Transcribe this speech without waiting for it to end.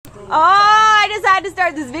I just had to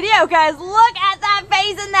start this video because look at that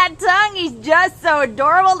face and that tongue. He's just so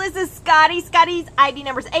adorable. This is Scottie. Scottie's ID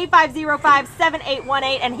number is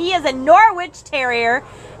A5057818, and he is a Norwich Terrier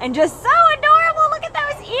and just so adorable. Look at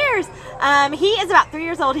those ears. He is about 3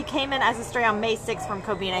 years old. He came in as a stray on May 6th from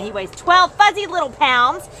Covina. He weighs 12 fuzzy little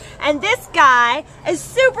pounds, and this guy is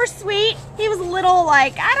super sweet. He was a little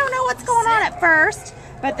like, I don't know what's going on at first.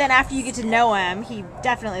 But then after you get to know him, he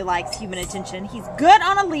definitely likes human attention. He's good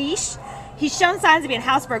on a leash. He's shown signs of being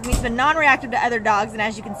housebroken. He's been non-reactive to other dogs, and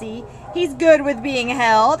as you can see, he's good with being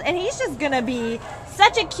held. And he's just gonna be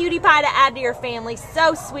such a cutie pie to add to your family.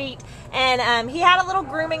 So sweet. And he had a little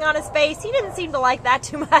grooming on his face. He didn't seem to like that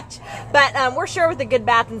too much. But we're sure with a good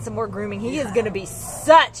bath and some more grooming, he is gonna be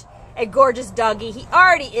such a gorgeous doggy. He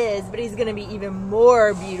already is, but he's gonna be even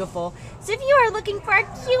more beautiful. So if you are looking for a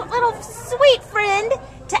cute little sweet friend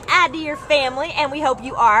to add to your family, and we hope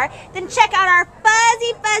you are, then check out our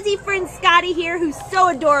fuzzy friend Scottie here, who's so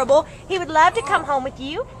adorable. He would love to come home with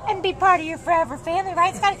you and be part of your forever family,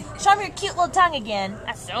 right, Scottie? Show him your cute little tongue again.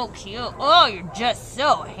 That's so cute. Oh, you're just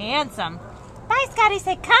so handsome. Bye, Scottie.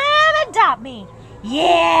 Say, come adopt me.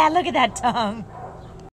 Yeah, look at that tongue.